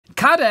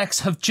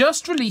CaddX have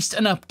just released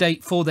an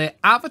update for their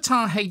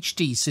Avatar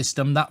HD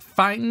system that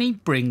finally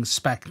brings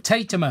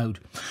Spectator mode.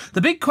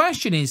 The big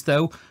question is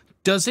though,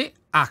 does it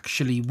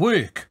actually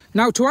work?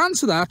 Now to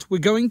answer that, we're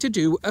going to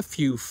do a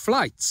few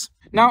flights.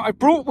 Now I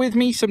brought with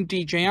me some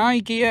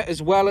DJI gear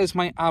as well as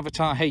my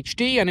Avatar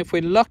HD, and if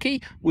we're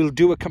lucky we'll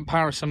do a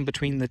comparison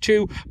between the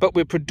two, but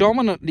we're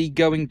predominantly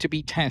going to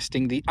be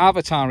testing the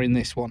Avatar in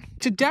this one.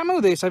 To demo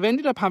this I've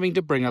ended up having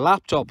to bring a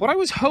laptop. What I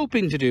was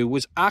hoping to do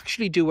was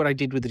actually do what I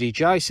did with the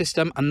DJI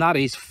system, and that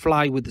is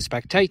fly with the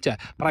Spectator,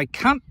 but I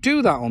can't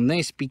do that on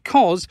this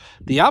because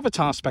the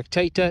Avatar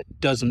Spectator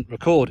doesn't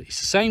record. It's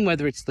the same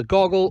whether it's the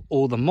goggle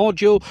or the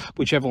module,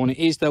 whichever one it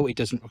is though, it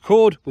doesn't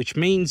record, which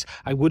means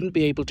I wouldn't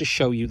be able to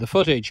show you the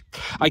footage.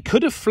 I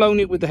could have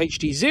flown it with the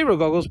HDZero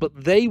goggles,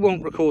 but they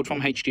won't record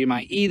from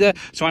HDMI either,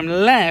 so I'm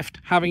left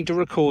having to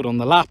record on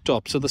the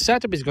laptop. So the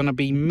setup is going to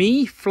be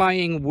me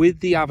flying with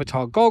the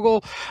Avatar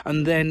goggle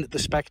and then the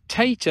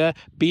Spectator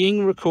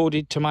being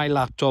recorded to my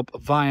laptop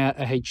via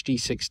a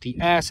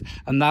HD60S,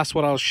 and that's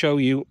what I'll show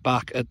you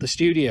back at the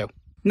studio.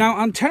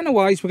 Now,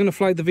 antenna-wise, we're going to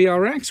fly the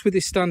VRX with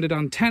its standard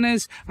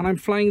antennas, and I'm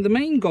flying the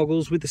main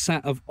goggles with a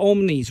set of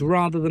Omnis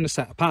rather than a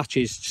set of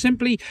patches,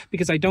 simply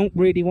because I don't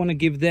really want to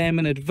give them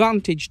an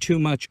advantage too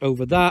much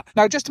over that.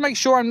 Now, just to make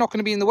sure I'm not going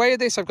to be in the way of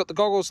this, I've got the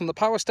goggles on the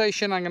power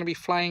station. I'm going to be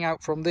flying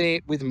out from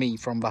there with me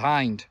from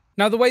behind.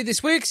 Now, the way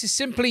this works is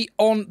simply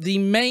on the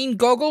main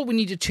goggle, we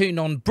need to turn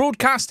on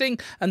broadcasting,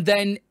 and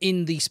then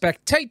in the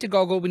Spectator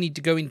goggle, we need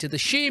to go into the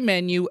share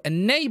menu,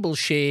 enable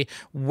share,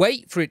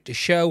 wait for it to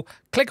show,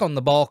 click on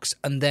the box,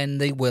 and then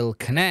they will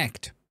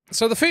connect.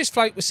 So the first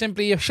flight was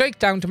simply a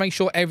shakedown to make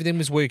sure everything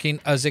was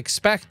working as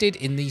expected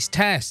in these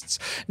tests.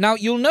 Now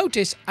you'll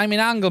notice I'm in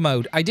angle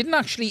mode. I didn't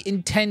actually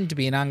intend to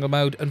be in angle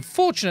mode.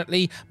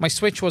 Unfortunately, my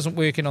switch wasn't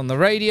working on the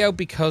radio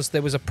because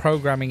there was a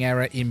programming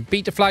error in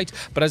Betaflight,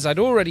 but as I'd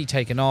already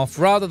taken off,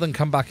 rather than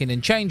come back in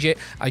and change it,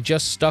 I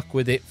just stuck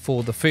with it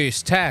for the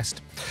first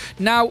test.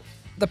 Now,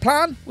 the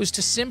plan was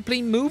to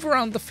simply move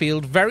around the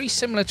field very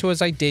similar to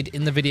as I did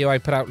in the video I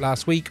put out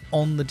last week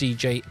on the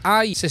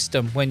DJI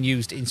system when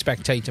used in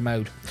Spectator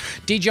mode.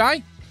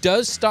 DJI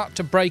does start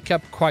to break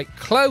up quite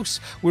close,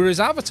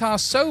 whereas Avatar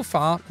so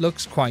far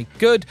looks quite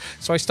good,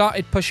 so I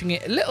started pushing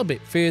it a little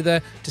bit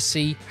further to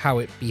see how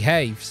it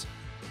behaves.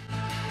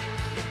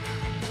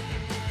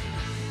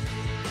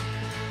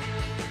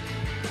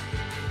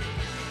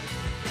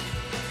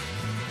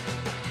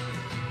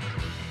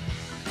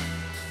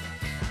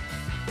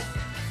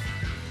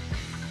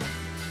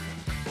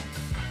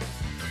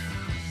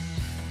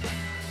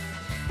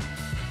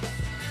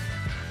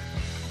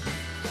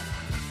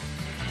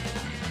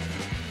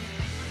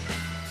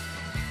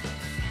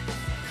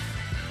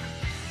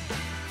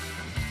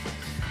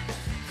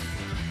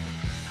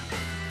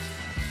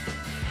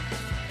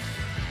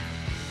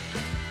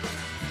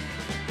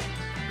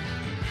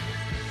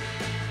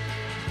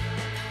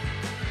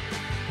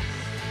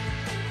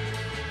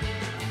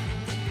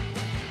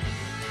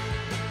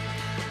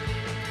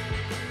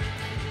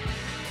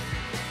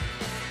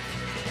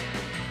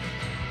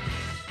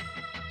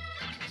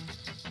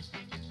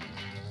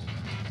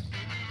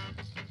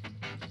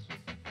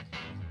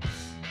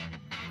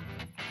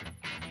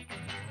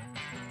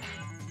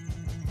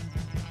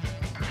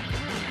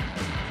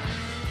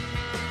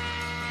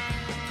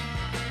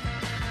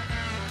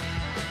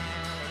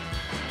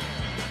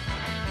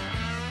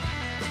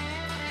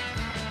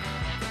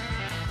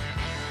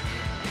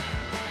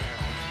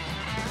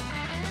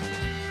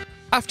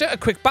 After a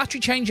quick battery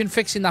change and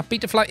fixing that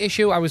Betaflight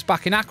issue, I was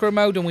back in acro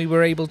mode and we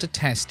were able to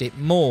test it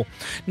more.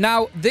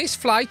 Now, this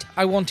flight,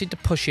 I wanted to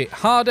push it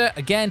harder,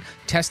 again,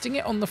 testing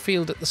it on the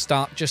field at the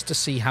start just to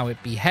see how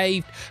it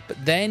behaved,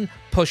 but then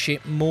push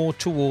it more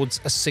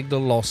towards a signal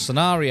loss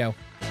scenario.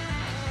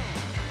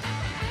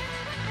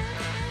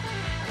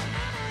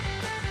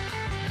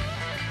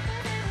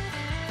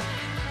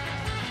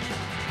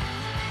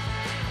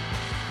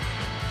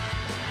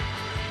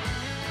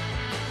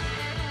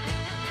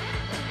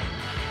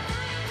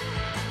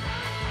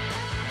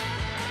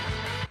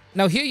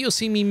 Now here you'll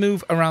see me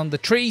move around the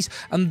trees,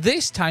 and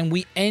this time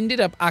we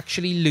ended up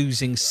actually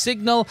losing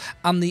signal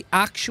and the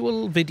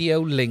actual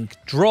video link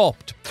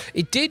dropped.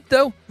 It did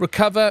though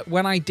recover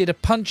when I did a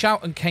punch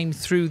out and came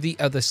through the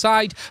other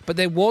side, but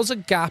there was a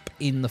gap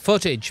in the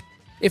footage.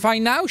 If I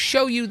now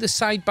show you the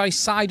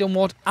side-by-side on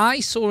what I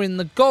saw in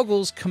the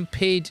goggles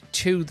compared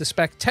to the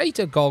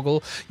Spectator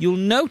goggle, you'll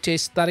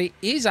notice that it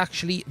is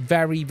actually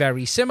very,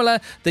 very similar.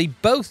 They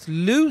both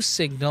lose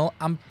signal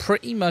and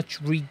pretty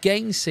much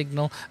regain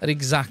signal at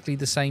exactly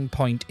the same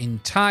point in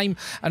time,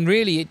 and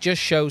really it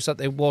just shows that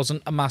there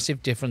wasn't a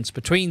massive difference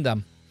between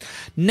them.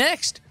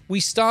 Next, we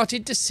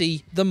started to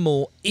see the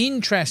more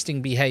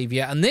interesting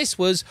behavior, and this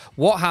was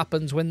what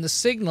happens when the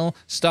signal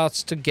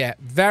starts to get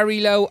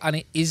very low and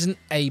it isn't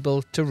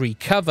able to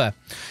recover.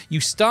 You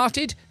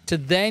started to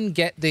then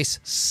get this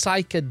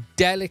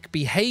psychedelic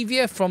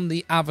behavior from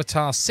the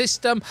Avatar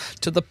system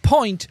to the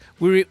point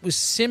where it was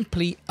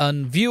simply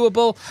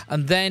unviewable,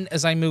 and then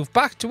as I move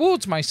back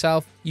towards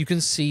myself, you can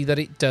see that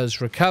it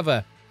does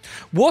recover.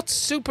 What's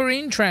super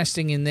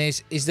interesting in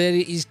this is that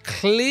it is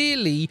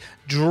clearly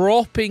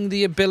dropping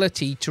the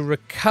ability to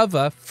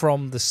recover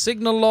from the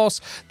signal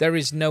loss. There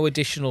is no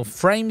additional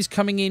frames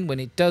coming in when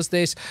it does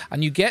this,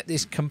 and you get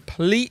this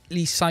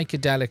completely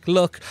psychedelic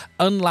look,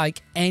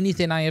 unlike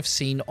anything I have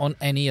seen on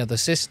any other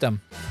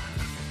system.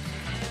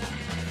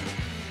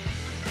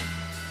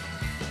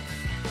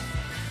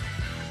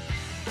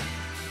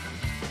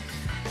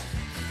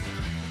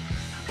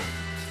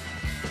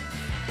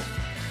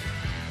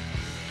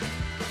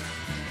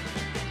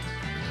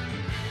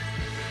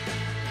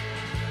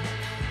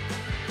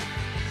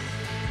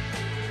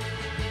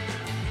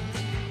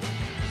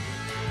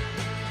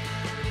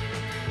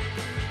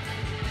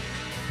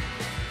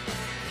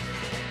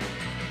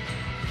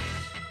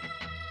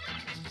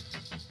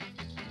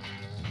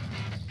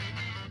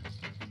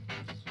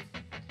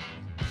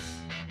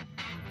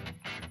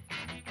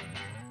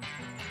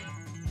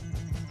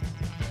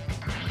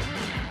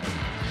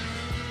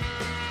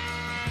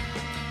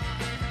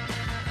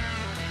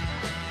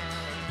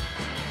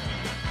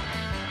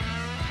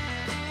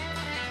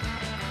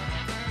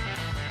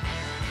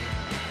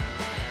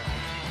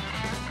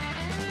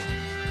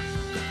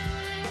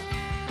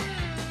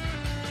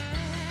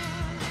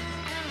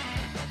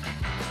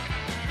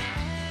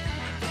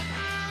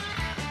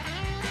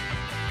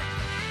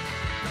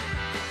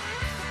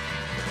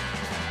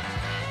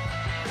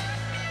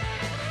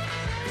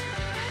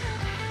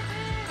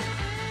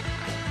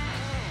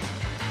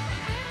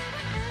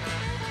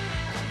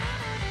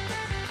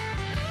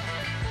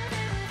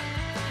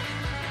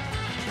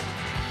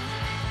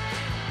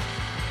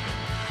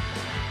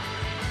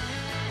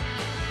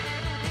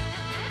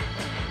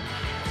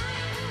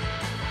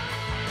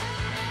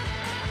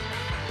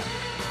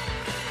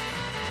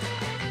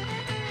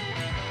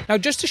 Now,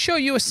 just to show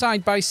you a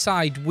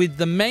side-by-side with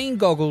the main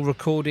goggle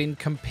recording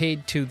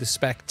compared to the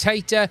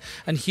Spectator,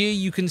 and here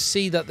you can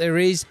see that there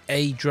is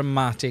a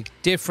dramatic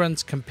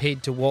difference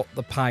compared to what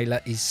the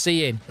pilot is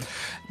seeing.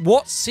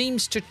 What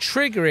seems to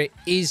trigger it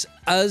is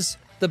as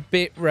the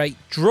bitrate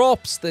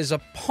drops, there's a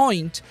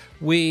point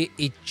where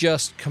it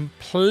just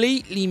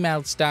completely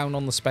melts down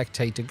on the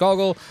Spectator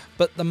goggle,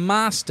 but the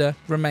master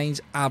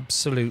remains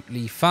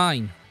absolutely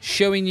fine.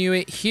 Showing you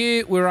it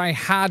here where I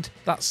had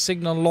that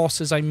signal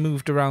loss as I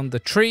moved around the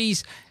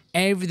trees.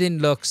 Everything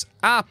looks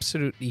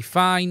absolutely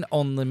fine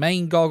on the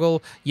main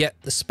goggle, yet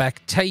the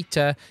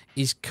Spectator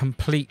is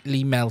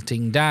completely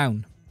melting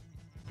down.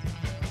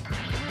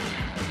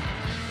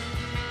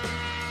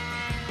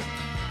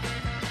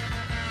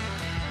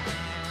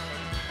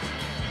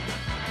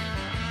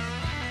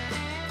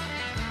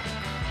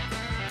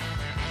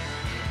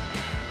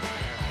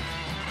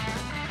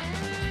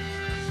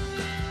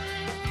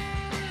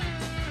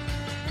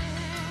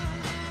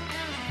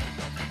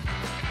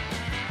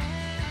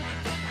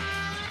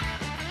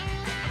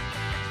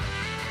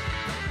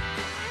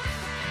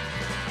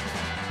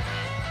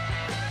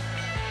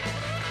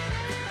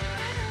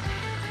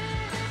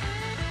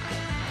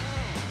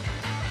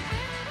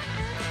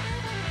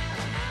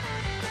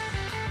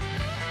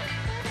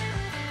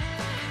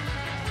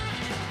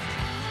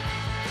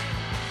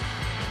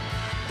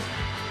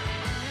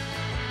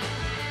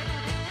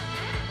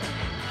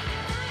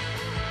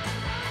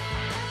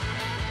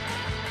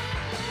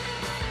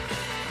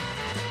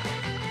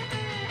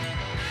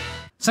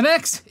 So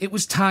next, it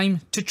was time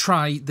to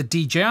try the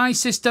DJI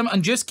system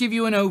and just give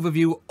you an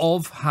overview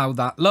of how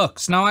that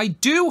looks. Now, I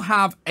do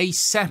have a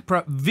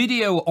separate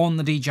video on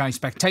the DJI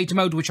Spectator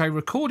mode, which I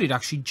recorded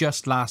actually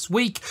just last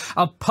week.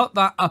 I'll put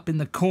that up in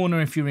the corner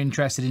if you're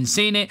interested in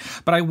seeing it,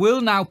 but I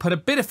will now put a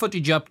bit of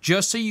footage up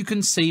just so you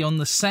can see on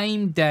the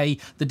same day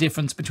the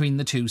difference between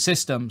the two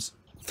systems.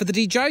 For the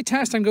DJI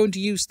test, I'm going to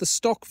use the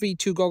stock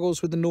V2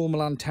 goggles with the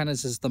normal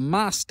antennas as the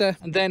master.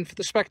 And then for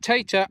the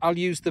Spectator, I'll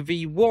use the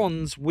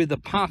V1s with a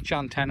patch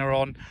antenna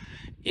on.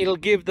 It'll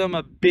give them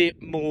a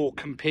bit more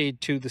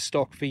compared to the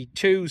stock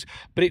V2s,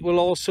 but it will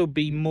also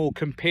be more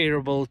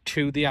comparable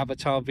to the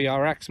Avatar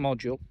VRX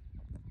module.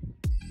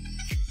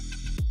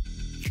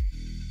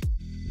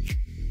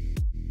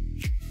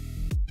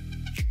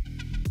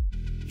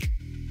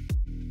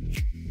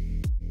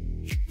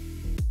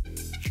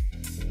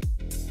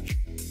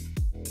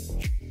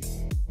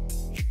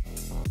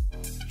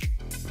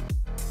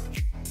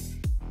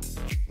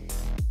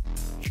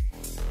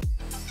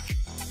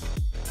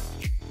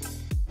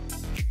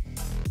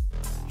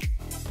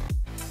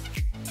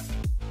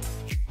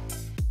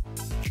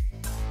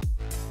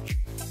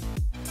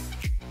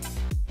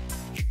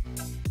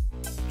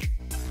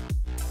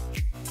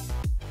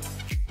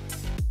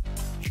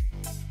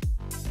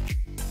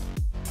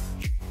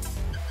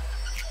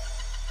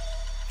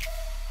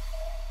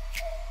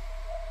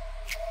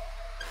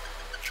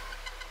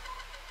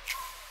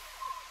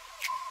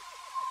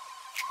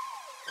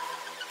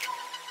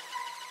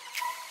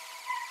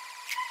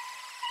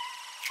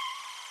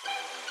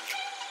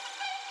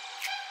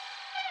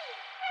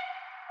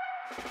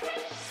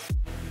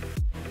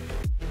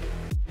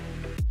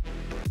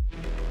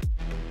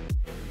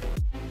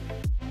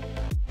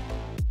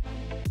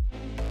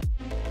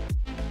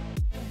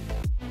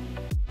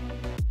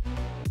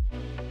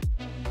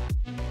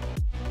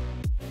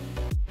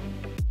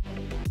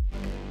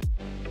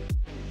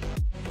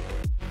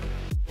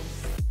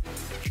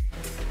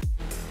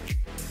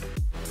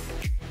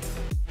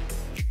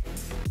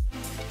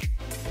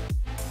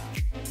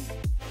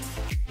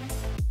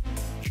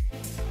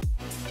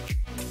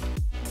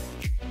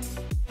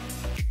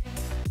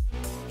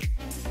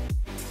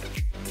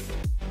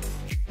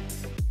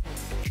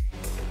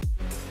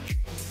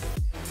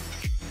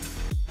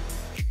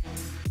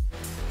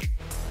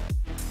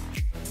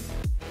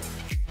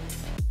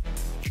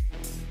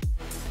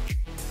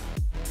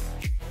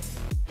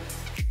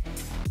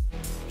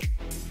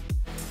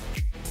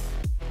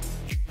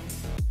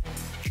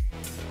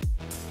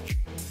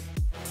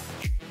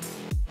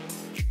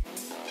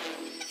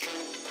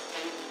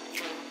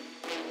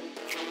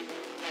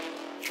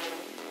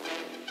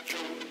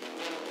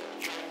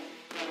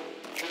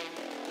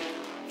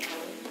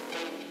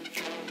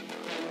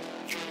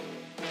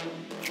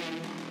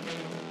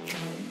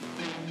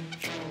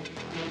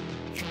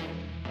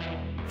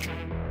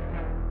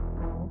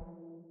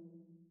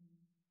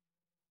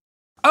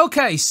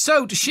 Okay,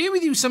 so to share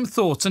with you some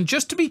thoughts, and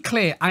just to be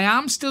clear, I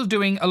am still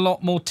doing a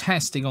lot more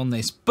testing on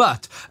this,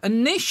 but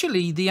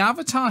initially the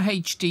Avatar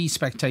HD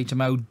Spectator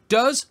mode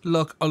does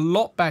look a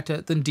lot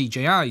better than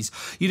DJI's.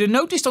 You'd have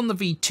noticed on the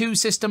V2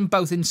 system,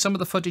 both in some of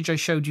the footage I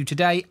showed you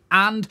today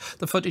and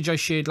the footage I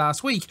shared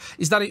last week,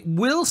 is that it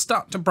will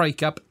start to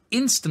break up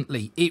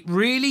instantly. It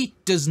really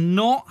does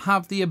not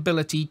have the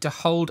ability to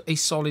hold a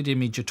solid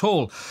image at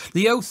all.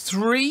 The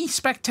 03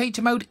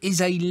 Spectator mode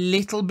is a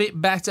little bit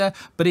better,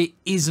 but it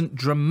isn't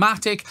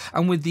dramatic.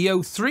 And with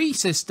the 03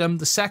 system,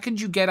 the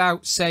second you get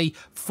out, say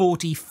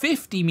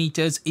 40-50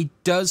 meters, it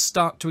does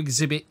start to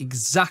exhibit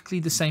exactly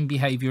the same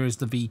behavior as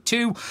the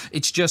V2.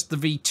 It's just the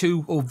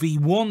V2 or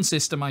V1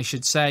 system, I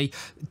should say,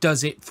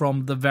 does it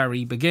from the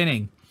very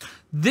beginning.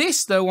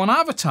 This, though, on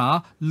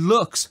Avatar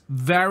looks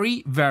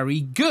very, very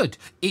good.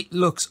 It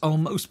looks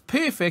almost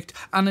perfect,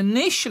 and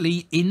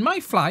initially in my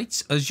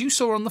flights, as you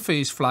saw on the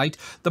first flight,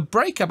 the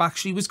breakup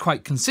actually was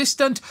quite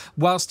consistent.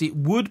 Whilst it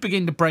would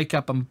begin to break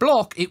up and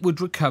block, it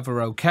would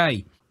recover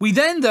okay. We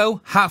then,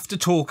 though, have to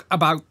talk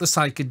about the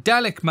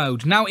psychedelic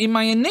mode. Now, in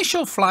my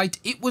initial flight,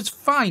 it was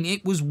fine.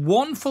 It was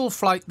one full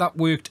flight that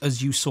worked,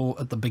 as you saw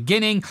at the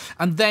beginning,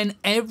 and then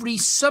every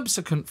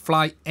subsequent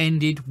flight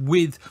ended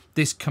with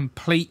this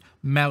complete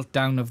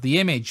meltdown of the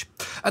image.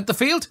 At the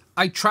field,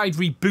 I tried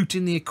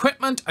rebooting the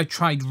equipment, I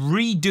tried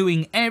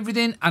redoing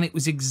everything, and it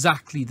was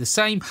exactly the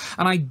same.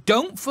 And I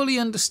don't fully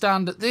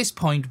understand at this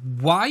point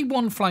why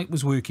one flight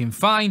was working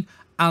fine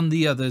and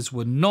the others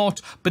were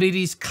not, but it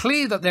is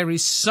clear that there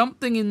is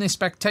something in this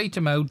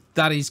Spectator mode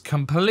that is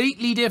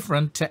completely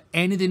different to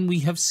anything we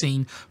have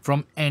seen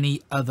from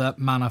any other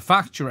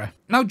manufacturer.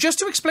 Now, just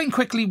to explain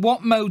quickly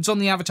what modes on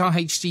the Avatar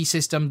HD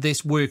system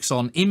this works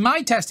on. In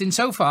my testing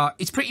so far,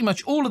 it's pretty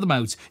much all of the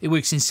modes. It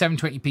works in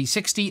 720p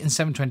 60 and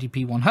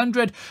 720p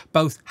 100,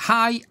 both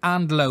high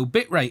and low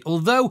bitrate,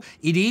 although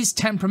it is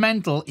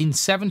temperamental in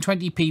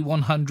 720p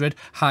 100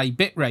 high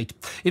bitrate.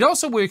 It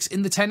also works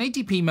in the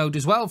 1080p mode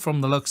as well from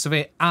the looks of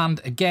it,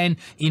 and again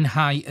in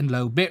high and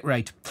low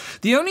bitrate.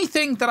 The only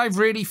thing that I've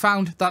really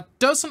found that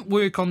doesn't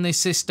work on this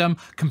system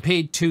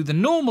compared to the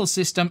normal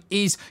system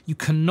is you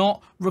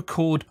cannot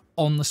record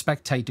on the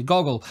Spectator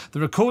goggle.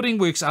 The recording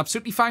works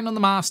absolutely fine on the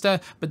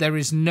Master, but there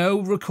is no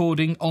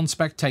recording on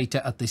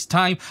Spectator at this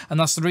time, and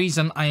that's the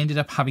reason I ended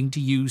up having to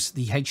use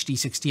the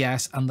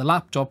HD60S and the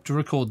laptop to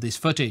record this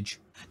footage.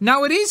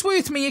 Now, it is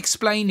worth me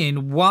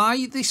explaining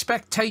why the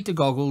Spectator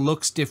goggle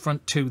looks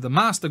different to the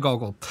Master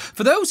goggle.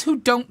 For those who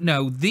don't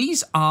know,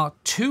 these are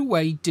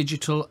two-way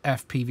digital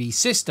FPV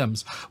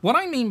systems. What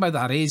I mean by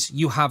that is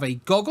you have a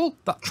goggle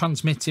that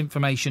transmits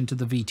information to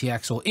the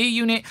VTX or ear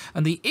unit,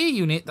 and the ear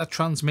unit that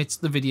transmits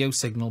the video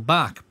signal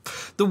back.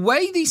 The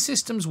way these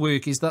systems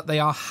work is that they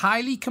are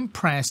highly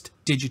compressed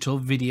digital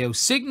video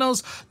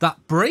signals that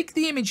break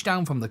the image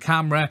down from the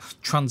camera,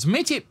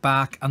 transmit it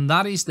back, and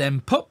that is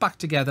then put back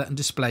together and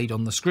displayed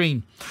on the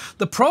screen.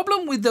 The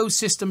problem with those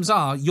systems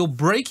are you're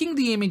breaking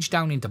the image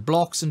down into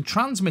blocks and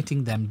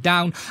transmitting them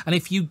down, and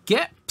if you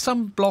get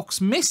some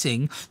blocks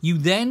missing, you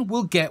then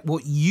will get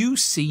what you've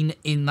seen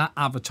in that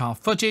Avatar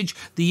footage,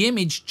 the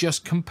image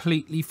just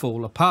completely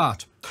fall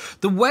apart.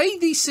 The way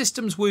these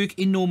systems work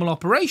in normal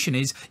operation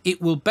is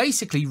it will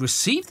basically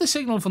receive the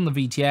signal from the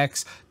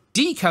VTX,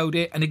 decode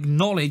it and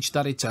acknowledge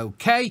that it's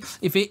okay.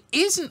 If it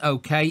isn't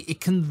okay, it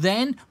can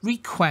then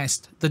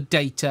request the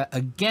data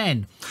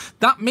again.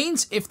 That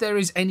means if there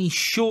is any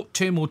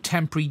short-term or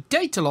temporary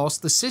data loss,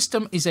 the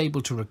system is able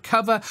to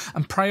recover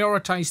and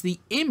prioritize the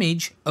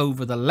image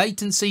over the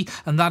latency,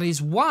 and that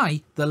is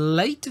why the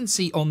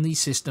latency on these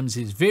systems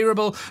is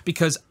variable,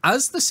 because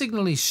as the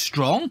signal is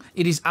strong,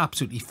 it is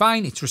absolutely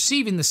fine. It's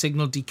receiving the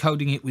signal,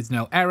 decoding it with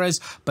no errors,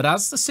 but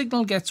as the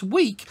signal gets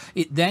weak,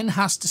 it then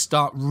has to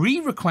start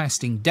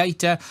re-requesting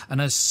data,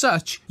 and as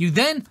such, you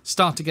then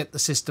start to get the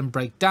system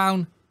break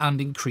down and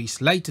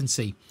increase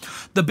latency.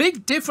 The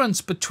big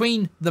difference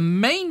between the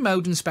main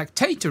mode and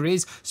Spectator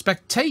is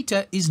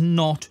Spectator is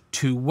not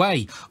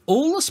two-way.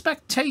 All the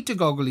Spectator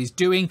goggle is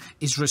doing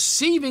is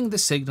receiving the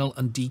signal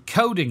and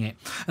decoding it.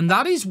 And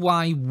that is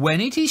why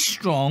when it is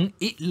strong,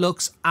 it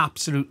looks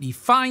absolutely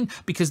fine,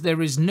 because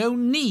there is no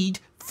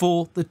need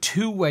for the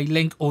two-way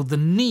link or the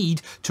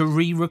need to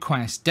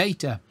re-request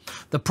data.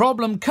 The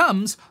problem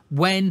comes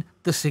when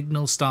the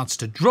signal starts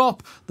to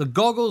drop. The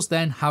goggles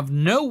then have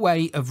no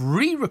way of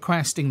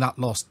re-requesting that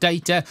lost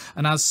data,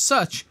 and as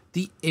such,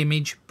 the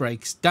image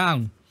breaks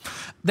down.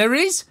 There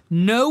is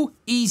no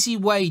easy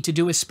way to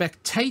do a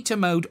Spectator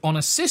mode on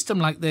a system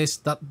like this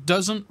that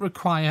doesn't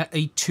require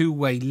a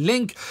two-way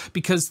link,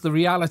 because the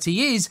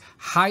reality is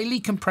highly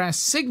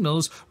compressed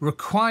signals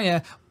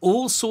require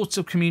all sorts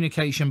of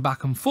communication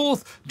back and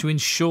forth to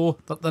ensure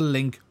that the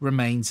link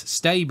remains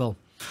stable.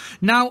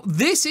 Now,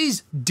 this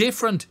is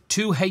different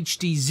to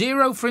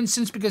HDZero, for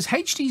instance, because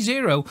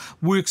HDZero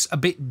works a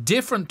bit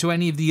different to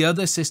any of the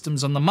other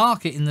systems on the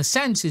market in the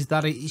sense is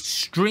that it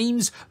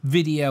streams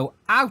video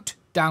out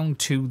down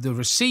to the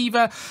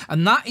receiver,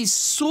 and that is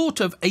sort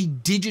of a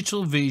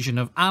digital version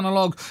of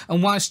analog.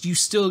 And whilst you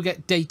still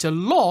get data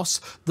loss,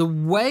 the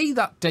way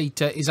that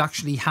data is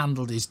actually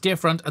handled is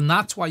different, and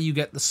that's why you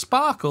get the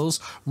sparkles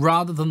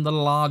rather than the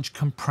large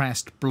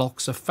compressed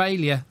blocks of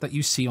failure that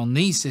you see on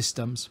these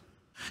systems.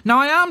 Now,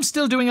 I am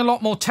still doing a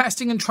lot more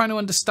testing and trying to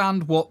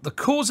understand what the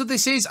cause of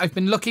this is. I've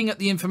been looking at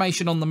the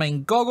information on the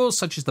main goggles,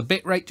 such as the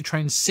bitrate, to try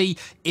and see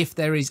if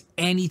there is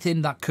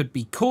anything that could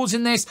be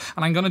causing this.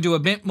 And I'm going to do a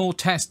bit more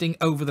testing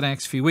over the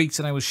next few weeks,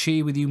 and I will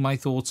share with you my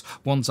thoughts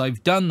once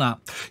I've done that.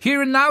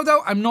 Here and now,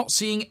 though, I'm not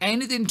seeing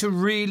anything to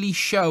really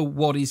show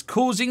what is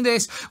causing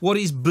this. What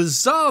is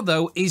bizarre,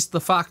 though, is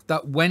the fact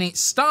that when it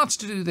starts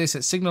to do this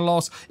at signal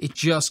loss, it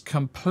just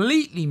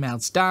completely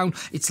melts down.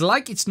 It's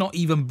like it's not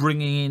even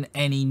bringing in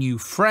any new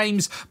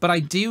frames, but I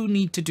do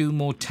need to do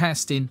more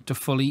testing to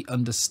fully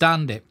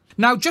understand it.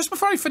 Now, just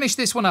before I finish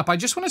this one up, I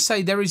just want to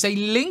say there is a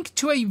link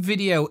to a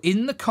video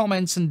in the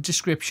comments and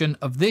description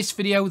of this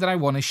video that I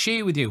want to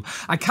share with you.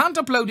 I can't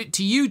upload it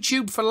to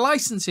YouTube for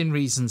licensing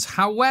reasons.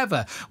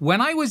 However,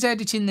 when I was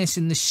editing this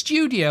in the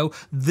studio,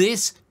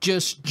 this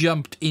just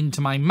jumped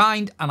into my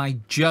mind and I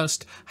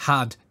just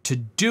had to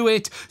do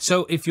it.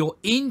 So if you're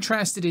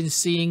interested in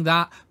seeing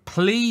that,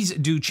 please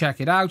do check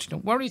it out.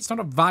 Don't worry, it's not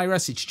a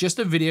virus, it's just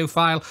a video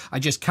file. I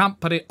just can't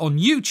put it on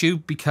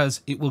YouTube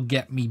because it will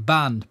get me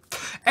banned.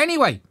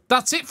 Anyway,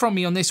 that's it from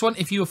me on this one.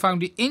 If you have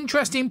found it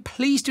interesting,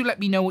 please do let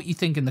me know what you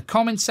think in the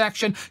comments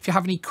section. If you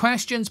have any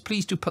questions,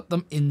 please do put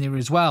them in there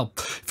as well.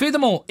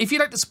 Furthermore, if you'd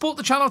like to support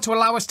the channel to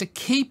allow us to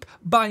keep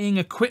buying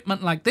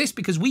equipment like this,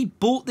 because we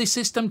bought this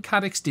system,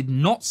 CaddX did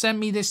not send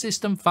me this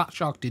system, Fat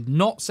Shark did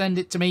not send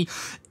it to me.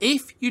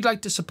 If you'd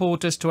like to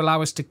support us to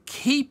allow us to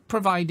keep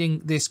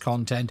providing this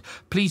content,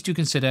 please do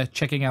consider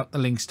checking out the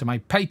links to my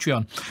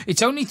Patreon.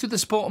 It's only through the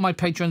support of my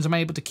patrons I'm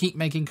able to keep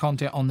making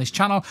content on this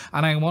channel,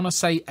 and I want to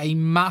say a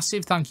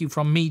massive thank you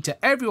from me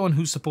to everyone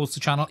who supports the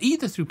channel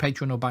either through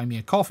Patreon or Buy Me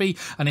a Coffee.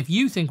 And if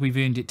you think we've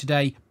earned it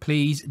today,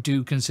 please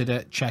do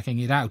consider checking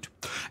it out.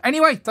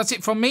 Anyway, that's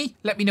it from me.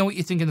 Let me know what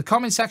you think in the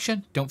comment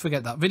section. Don't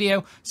forget that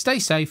video. Stay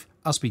safe.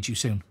 I'll speak to you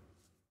soon.